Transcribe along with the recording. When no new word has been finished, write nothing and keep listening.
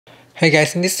Hey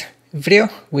guys, in this video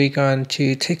we're going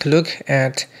to take a look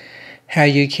at how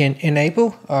you can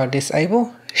enable or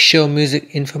disable show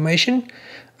music information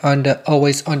on the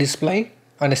always on display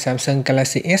on the Samsung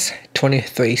Galaxy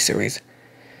S23 series.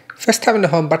 First, tap on the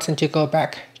home button to go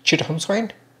back to the home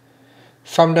screen.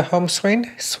 From the home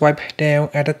screen, swipe down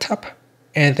at the top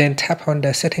and then tap on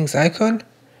the settings icon.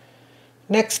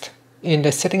 Next, in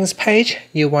the settings page,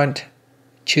 you want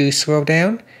to scroll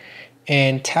down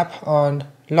and tap on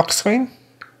lock screen.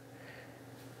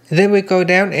 Then we go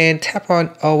down and tap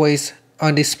on always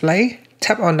on display.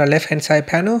 Tap on the left hand side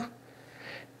panel.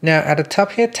 Now at the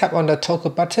top here, tap on the toggle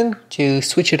button to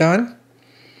switch it on.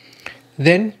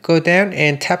 Then go down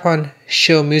and tap on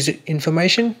show music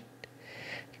information.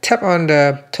 Tap on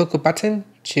the toggle button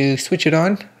to switch it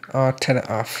on or turn it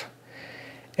off.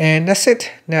 And that's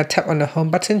it. Now tap on the home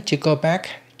button to go back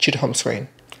to the home screen.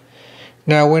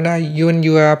 Now when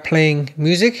you are playing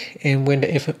music and when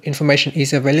the information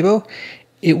is available,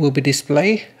 it will be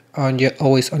displayed on your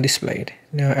always on display.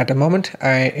 Now at the moment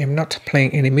I am not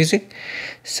playing any music,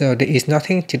 so there is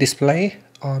nothing to display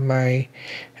on my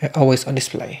always on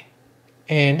display.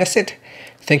 And that's it.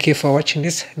 Thank you for watching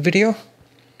this video.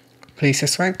 Please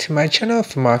subscribe to my channel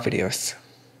for more videos.